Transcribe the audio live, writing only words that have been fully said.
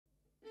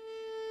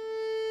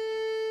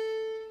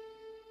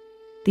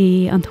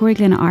The An Túr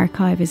Gloine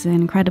archive is an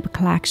incredible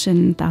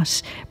collection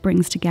that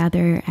brings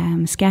together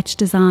sketch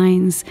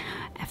designs,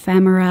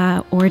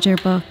 ephemera, order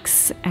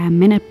books,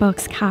 minute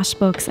books, cash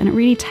books, and it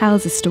really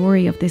tells a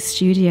story of this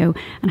studio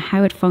and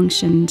how it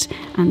functioned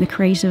and the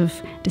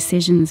creative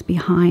decisions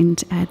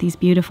behind these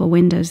beautiful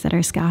windows that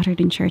are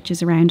scattered in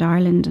churches around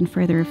Ireland and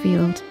further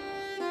afield.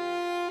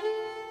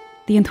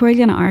 The An Túr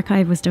Gloine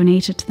archive was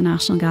donated to the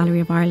National Gallery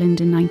of Ireland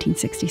in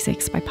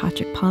 1966 by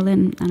Patrick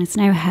Pullen, and it's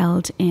now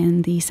held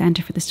in the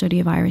Centre for the Study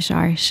of Irish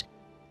Art.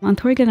 An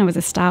Túr Gloine was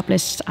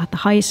established at the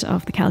height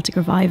of the Celtic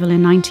Revival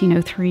in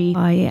 1903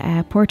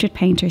 by portrait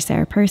painter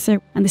Sarah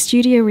Purser, and the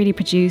studio really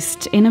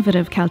produced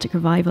innovative Celtic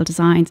Revival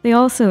designs. They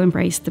also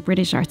embraced the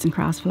British arts and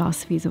crafts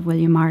philosophies of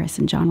William Morris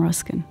and John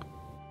Ruskin.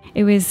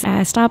 It was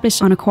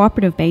established on a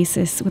cooperative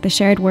basis with a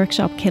shared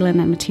workshop, kiln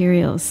and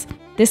materials.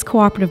 This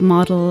cooperative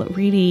model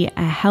really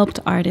helped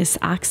artists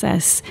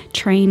access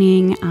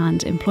training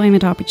and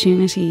employment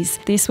opportunities.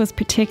 This was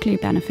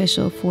particularly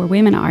beneficial for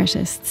women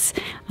artists,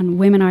 and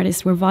women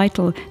artists were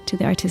vital to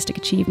the artistic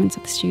achievements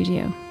of the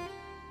studio.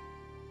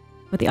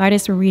 But the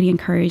artists were really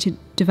encouraged to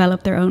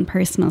develop their own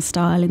personal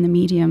style in the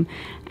medium,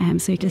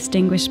 so you could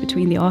distinguish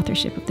between the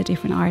authorship of the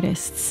different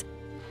artists.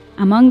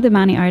 Among the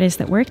many artists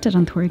that worked at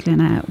An Túr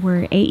Gloine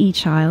were A.E.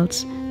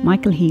 Child,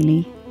 Michael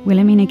Healy,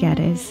 Wilhelmina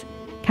Geddes,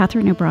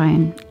 Catherine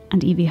O'Brien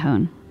and Evie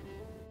Hone.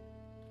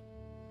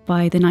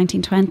 By the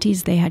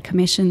 1920s, they had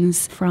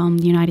commissions from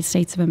the United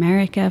States of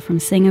America, from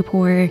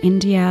Singapore,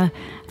 India,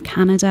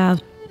 Canada.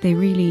 They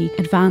really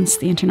advanced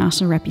the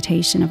international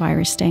reputation of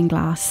Irish stained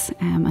glass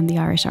and the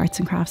Irish arts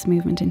and crafts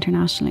movement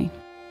internationally.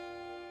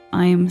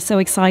 I'm so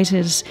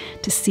excited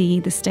to see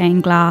the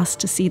stained glass,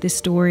 to see the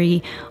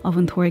story of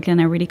An Túr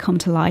Gloine really come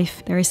to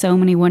life. There are so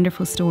many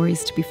wonderful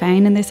stories to be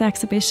found in this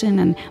exhibition,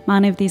 and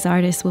many of these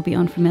artists will be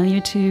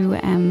unfamiliar to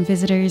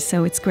visitors,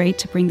 so it's great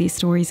to bring these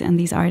stories and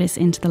these artists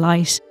into the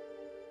light.